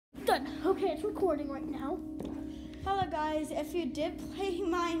Okay, it's recording right now. Hello guys, if you did play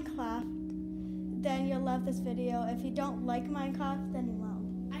Minecraft, then you'll love this video. If you don't like Minecraft, then you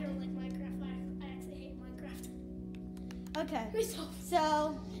won't. I don't like Minecraft. I actually hate Minecraft. Okay. Myself.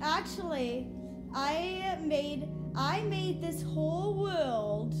 So actually, I made this whole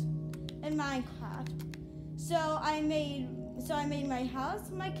world in Minecraft. So I made my house,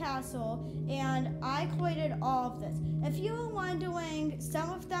 my castle, and I created all of this. If you were wondering, some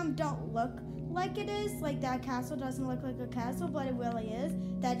of them don't look like it is, like that castle doesn't look like a castle, but it really is.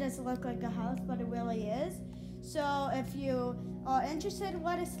 That doesn't look like a house, but it really is. So if you are interested in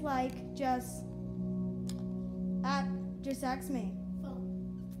what it's like, just ask me.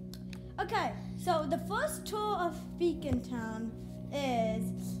 Okay, so the first tour of Beacon Town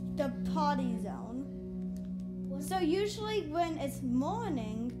is the party zone. So usually when it's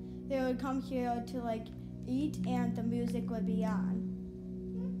morning, they would come here to like eat and the music would be on.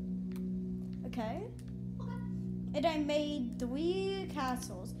 Okay? And I made 3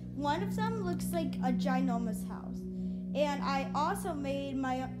 castles. One of them looks like a ginormous house. And I also made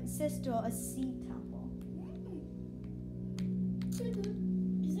my sister a sea temple. Is it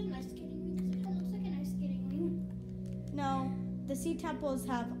an ice skating rink? Because it kind of looks like an ice skating rink. No, the sea temples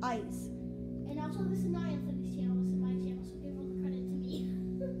have ice. And also, this is not Anthony's channel. This is my channel, so give all the credit to me.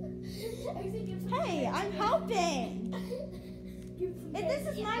 Hey, I'm helping! And this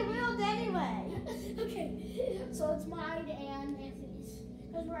is my world anyway. Okay, so it's mine and Anthony's.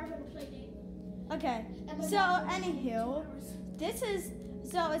 Because we're having a play date. Okay, so anywho,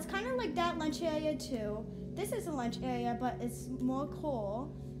 so it's kind of like that lunch area too. This is a lunch area, but it's more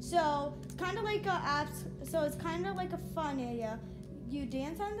cool. So it's kind of like a fun area. You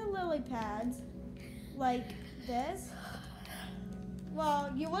dance on the lily pads, like this.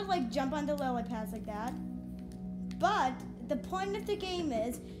 Well, you would like jump on the lily pads like that. But the point of the game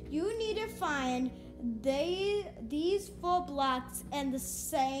is you need to find these 4 blocks in the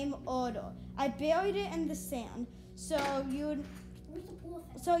same order. I buried it in the sand, so you would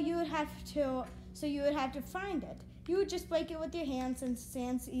have to find it. You would just break it with your hands, and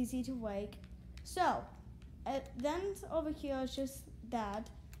sand's easy to break. So then over here is just that,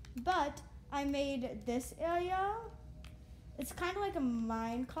 but I made this area. It's kind of like a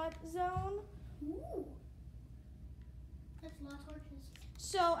minecart zone. Ooh. That's a lot of torches.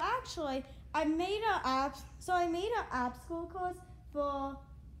 So actually, I made an obstacle course for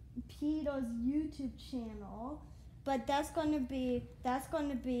Peter's YouTube channel, but that's gonna be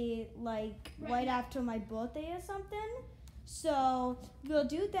like right after my birthday or something. So we'll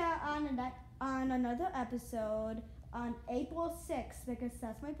do that on another episode on April 6th because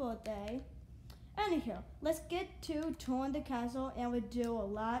that's my birthday. Anyhow, let's get to touring the castle, and we'll do a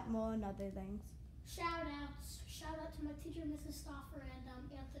lot more and other things. Shout out to my teacher, Mrs. Stoffer, and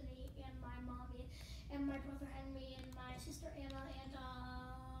Anthony, and my mommy, and my brother Henry, and my sister Anna, and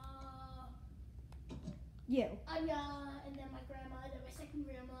You. Anya, and then my grandma, and then my second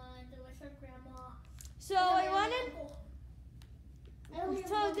grandma, and then my third grandma. So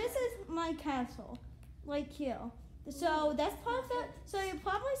So this is my castle, like here. So that's part of it. So you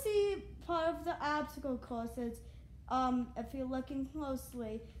probably see part of the obstacle courses, if you're looking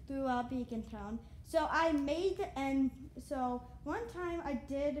closely throughout Beacon Town. So I made the end. So one time I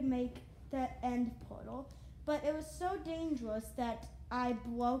did make the end portal, but it was so dangerous that I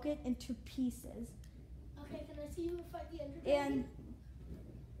broke it into pieces. Okay, can I see you fight the Ender Dragon? And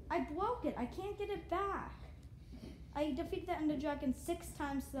I broke it. I can't get it back. I defeated the Ender Dragon 6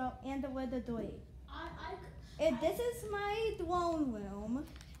 times though, and the Wither 3. And this is my throne room.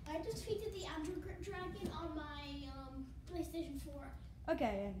 I just defeated the Ender Dragon on my PlayStation 4.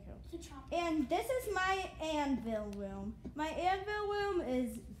 Okay, anyhow. To chop. And this is my anvil room. My anvil room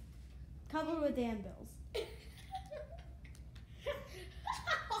is covered with anvils.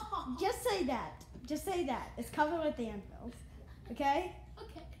 Just say that. Just say that. It's covered with anvils. Okay?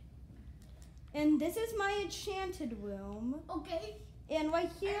 Okay. And this is my enchanted room. Okay. And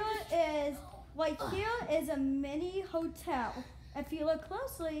right here is a mini hotel. If you look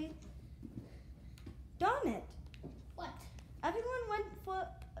closely, darn it. What? Everyone went for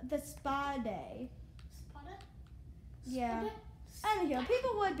the spa day. Spada? Yeah. Spada? Anyhow,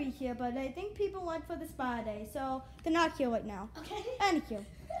 people would be here, but I think people went for the spa day, so they're not here right now. Okay. Anyhow.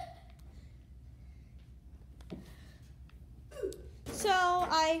 So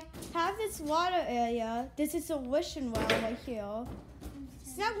I have this water area. This is a wishing well right here.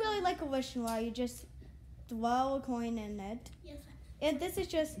 It's not really like a wishing well. You just throw a coin in it. Yes. And this is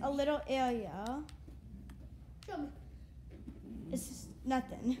just a little area. Show me. It's just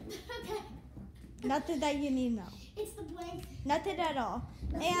nothing. Okay. Nothing that you need to know. It's the blank. Nothing at all.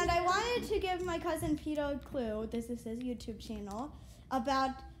 And I wanted to give my cousin Peter a clue. This is his YouTube channel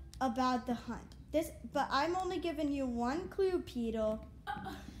about the hunt. But I'm only giving you one clue, Peter.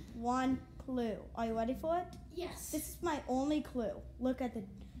 One clue. Are you ready for it? Yes. This is my only clue. Look at the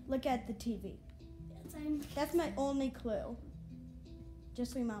TV. That's my only clue.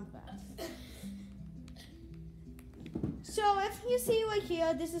 Just remember that. So if you see right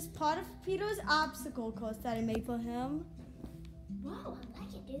here, this is part of Peter's obstacle course that I made for him. Wow, I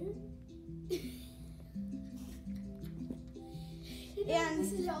like it, dude. And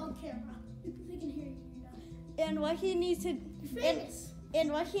this is all camera. They can hear you. And what he needs to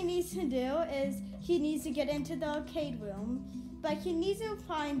and what he needs to do is he needs to get into the arcade room, but he needs to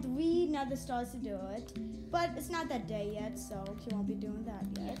find 3 nether stars to do it. But it's not that day yet, so he won't be doing that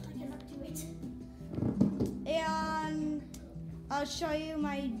yet. I cannot do it. And I'll show you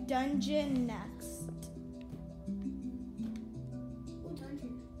my dungeon next. What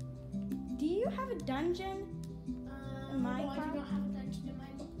dungeon? Do you have a dungeon in No, I Minecraft? do not have a dungeon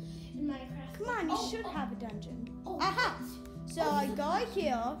in Minecraft. Come on, you should have a dungeon. Oh, Aha! So I go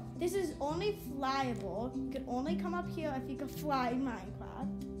here. This is only flyable. You can only come up here if you can fly in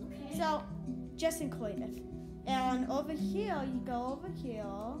Minecraft. Okay. So just include it. And over here, you go over here,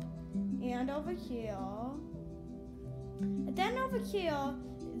 and over here. And then over here,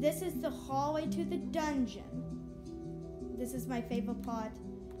 this is the hallway to the dungeon. This is my favorite part.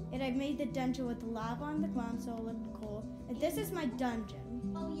 And I made the dungeon with lava on the ground, so it looked cool. And this is my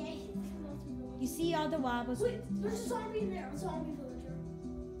dungeon. Oh, yay. You see all the lava. Wait, there's a zombie there. A zombie villager.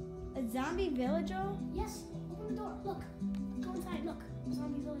 A zombie villager? Yes. Open the door. Look. Go inside. Look. A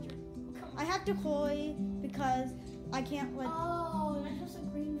zombie villager. Come on. I have to hurry because I can't let. Oh, that's just a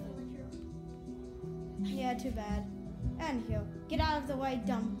green villager. Yeah, too bad. And here, get out of the way,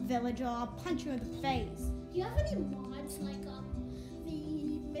 dumb villager. I'll punch you in the face. Do you have any mods like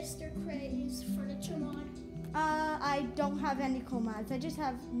the Mr. Craze furniture mod? I don't have any cool mods. I just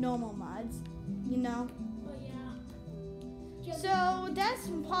have normal mods, you know. Oh yeah. So that's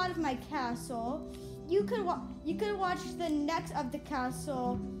part of my castle. You could watch the next of the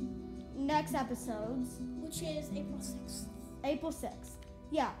castle next episodes. Which is April 6th. April 6th.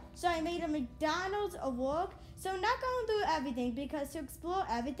 Yeah. So I made a McDonald's, a work. So I'm not going through everything because to explore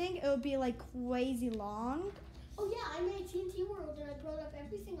everything it would be like crazy long. Oh yeah, I made TNT World and I brought up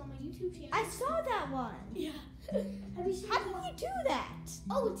everything on my YouTube channel. I saw that one. Yeah. Have you seen How the do one? you do that?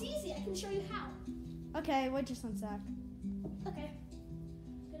 Oh, it's easy. I can show you how. Okay, wait just one sec. Okay.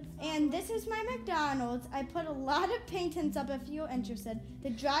 And this is my McDonald's. I put a lot of paintings up if you're interested.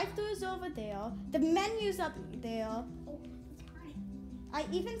 The drive-thru is over there. The menu's up there. Oh, that's right. I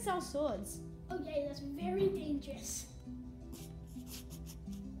even sell swords. Oh yeah, that's very dangerous.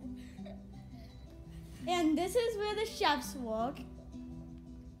 And this is where the chefs work.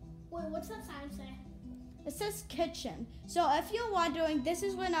 Wait, what's that sign say? It says kitchen. So if you're wondering, this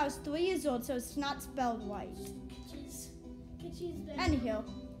is when I was 3 years old, so it's not spelled right. Kitchen's bedroom. Anyhow,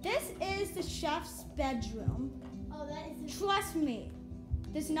 this is the chef's bedroom. Oh, that is. Trust me,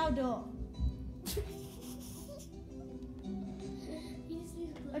 there's no door.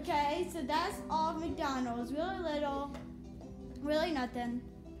 Okay, so that's all of McDonald's. Really little, really nothing.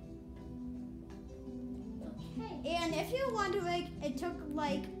 Okay. And if you're wondering, it took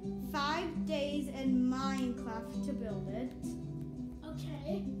like 5 days in Minecraft to build it.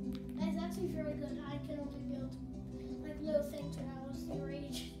 Okay. That's actually very good. I can only build like little things when I was your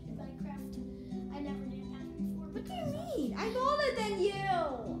age in Minecraft. I never did that before. What do you mean? I'm older than you.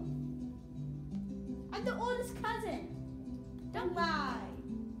 I'm the oldest cousin. Don't lie.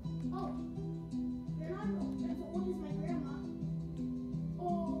 Oh. You're not old. As old as my grandma.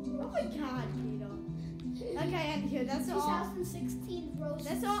 Oh. Oh my God, Peter. Okay, and here, that's all. 2016 roses.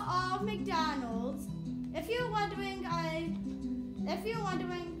 That's all of McDonald's. If you're wondering,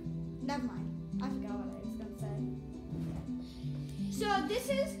 never mind. I forgot what I was gonna say.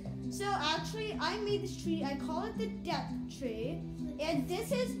 So actually, I made this tree. I call it the death tree, and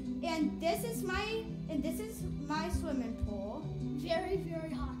this is my swimming pool. Very,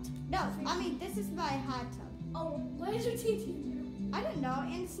 very hot. No, I mean this is my hot tub. Oh, why is your TNT here? I don't know,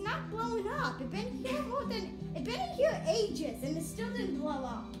 and it's not blowing up. It's been in here ages, and it still didn't blow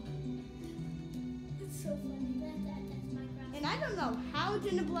up. It's so funny. That's Minecraft. And I don't know how it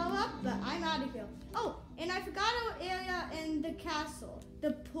didn't blow up, but I'm out of here. Oh, and I forgot an area in the castle,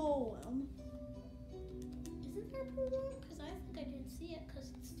 the pool room. Isn't there a pool room? Because I think I didn't see it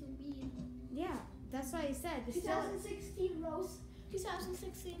because it's too mean. Yeah, that's what I said. 2016 Rose.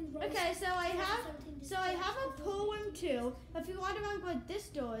 2016 Rose. Okay, so I have 2017 a pool room too. If you want to know what this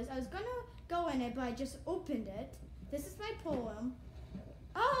door is, I was gonna go in it, but I just opened it. This is my pool room.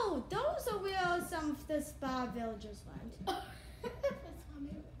 where some of the spa villagers went. That's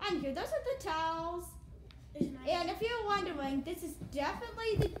funny. And here, those are the towels. Isn't that And if you're wondering, this is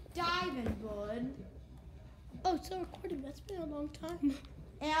definitely the diving board. Oh, it's still recording. That's been a long time.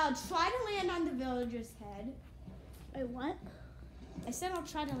 And I'll try to land on the villager's head. Wait, what? I said I'll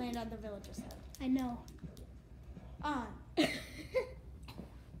try to land on the villager's head. I know. On.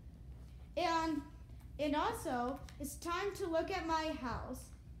 And also, it's time to look at my house.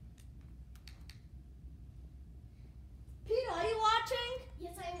 Peter, are you watching?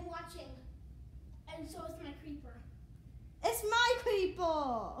 Yes, I am watching. And so is my creeper. It's my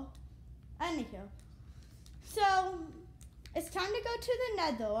creeper. Anywho, so it's time to go to the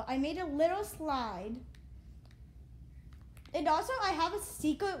nether. I made a little slide. And also, I have a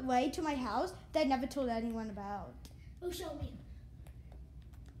secret way to my house that I never told anyone about. Oh, show me.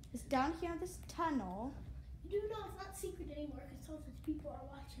 It's down here in this tunnel. You do know it's not secret anymore because so many people are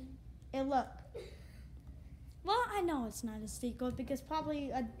watching. And look. Well, I know it's not a secret because probably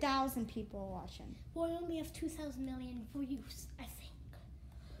 1,000 people are watching. Well, I only have 2,000 million views, I think.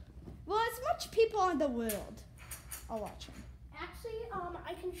 Well, as much people in the world are watching. Actually,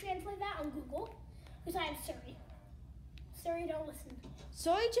 I can translate that on Google because I have Siri. Siri, don't listen.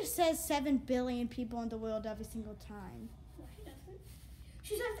 Zoe just says 7 billion people in the world every single time. No, she doesn't.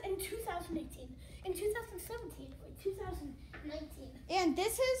 She says in 2018, in 2017, wait, 2019. And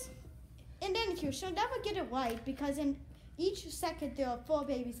this is, and then here, she'll never get it right because in each second there are 4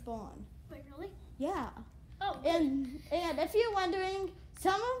 babies born. Wait, really? Yeah. Oh, And if you're wondering,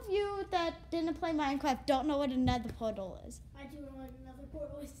 some of you that didn't play Minecraft don't know what a nether portal is. I do know another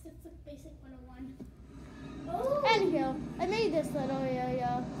portal. It's just a basic 101. Oh! Anywho, I made this little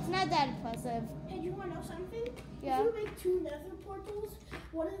area. It's not that impressive. Hey, do you want to know something? Yeah. If you make 2 nether portals,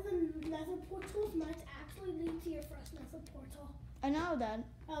 one of the nether portals might actually lead to your first nether portal. I know that.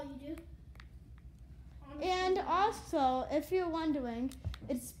 Oh, you do? Honestly, And also, if you're wondering,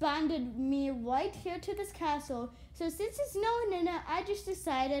 it spawned me right here to this castle. So since there's no one in it, I just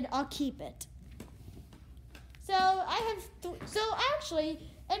decided I'll keep it. So I have, actually,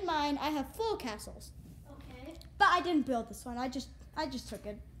 in mine, I have 4 castles. Okay. But I didn't build this one. I just took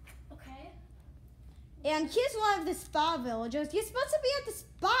it. Okay. And here's one of the spa villagers. You're supposed to be at the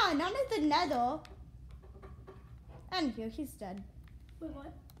spa, not at the nether. And here, he's dead. Wait,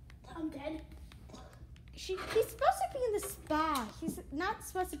 what? I'm dead. He's supposed to be in the spa. He's not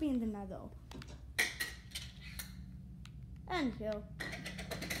supposed to be in the nether. And here.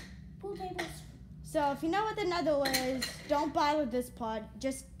 Pool tables. So if you know what the nether is, don't bother this part.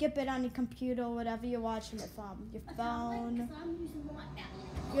 Just skip it on your computer or whatever you're watching it from. Your A tablet, phone, 'cause I'm using the one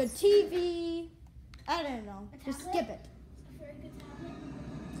now. your TV. I don't know. A Just tablet? skip it. A very good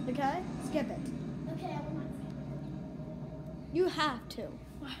tablet. Okay? Skip it. Okay, I will not. You have to.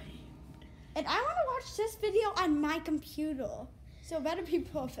 Why? And I want to watch this video on my computer. So it better be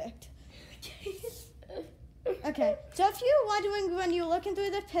perfect. Okay. So if you're wondering when you're looking through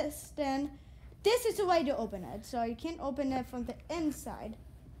the piston, this is the way to open it. So you can't open it from the inside.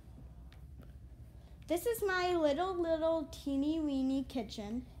 This is my little teeny weeny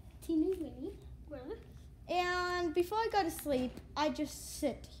kitchen. Teeny weeny. Really? And before I go to sleep, I just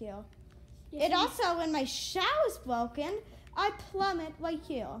sit here. Yes, And also, when my shower's broken, I plumb it right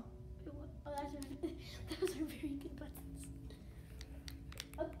here. Oh, those are very good buttons.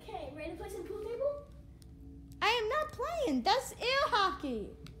 Okay, ready to play some pool table? I am not playing. That's air hockey.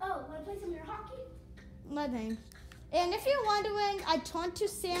 Oh, want to play some air hockey? Nothing. And if you're wondering, I turned to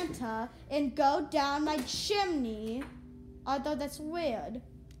Santa and go down my chimney. Although that's weird.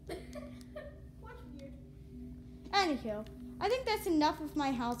 What's weird? Anywho, I think that's enough of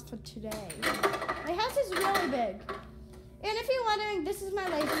my house for today. My house is really big. And if you're wondering, this is my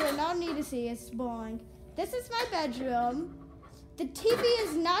living room. No need to see, it's boring. This is my bedroom. The TV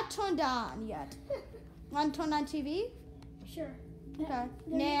is not turned on yet. Want to turn on TV? Sure. Okay.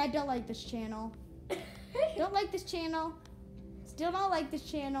 Nah, I don't like this channel. Don't like this channel. Still don't like this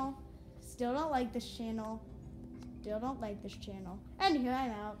channel. Still don't like this channel. Still don't like this channel. And here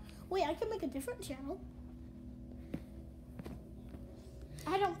I'm out. Wait, I can make a different channel.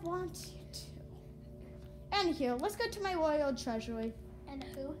 I don't want you to. And here, let's go to my royal treasury. And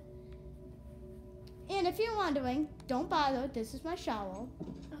who? And if you're wondering, don't bother. This is my shower.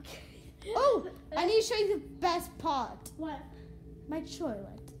 Okay. Oh, I need to show you the best part. What? My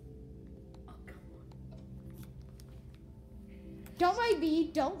toilet. Oh, come on. Don't mind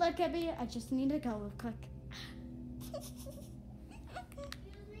me. Don't look at me. I just need to go real quick.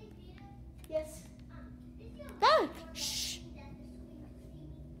 Yes. Ah, shh.